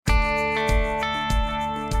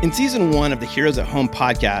In Season 1 of the Heroes at Home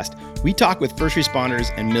podcast, we talk with first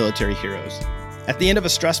responders and military heroes. At the end of a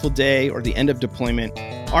stressful day or the end of deployment,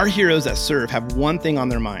 our heroes that serve have one thing on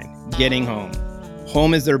their mind: getting home.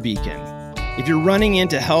 Home is their beacon. If you're running in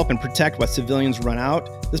to help and protect what civilians run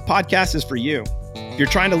out, this podcast is for you. If you're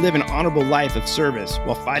trying to live an honorable life of service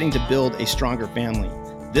while fighting to build a stronger family,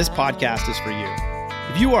 this podcast is for you.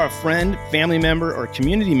 If you are a friend, family member, or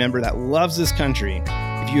community member that loves this country,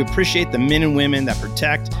 if you appreciate the men and women that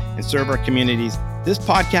protect and serve our communities, this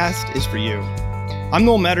podcast is for you. I'm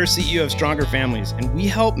Noel Metter, CEO of Stronger Families, and we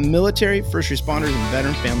help military, first responders, and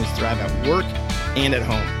veteran families thrive at work and at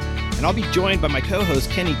home. And I'll be joined by my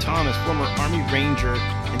co-host, Kenny Thomas, former Army Ranger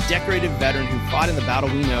and decorated veteran who fought in the battle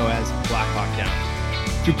we know as Black Hawk Down.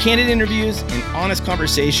 Through candid interviews and honest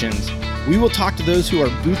conversations, we will talk to those who are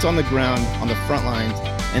boots on the ground on the front lines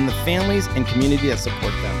and the families and community that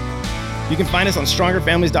support them. You can find us on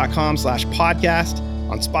strongerfamilies.com/podcast,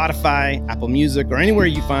 on Spotify, Apple Music, or anywhere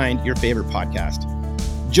you find your favorite podcast.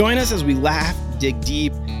 Join us as we laugh, dig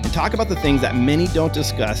deep, and talk about the things that many don't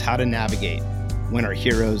discuss how to navigate when our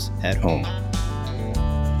heroes head home.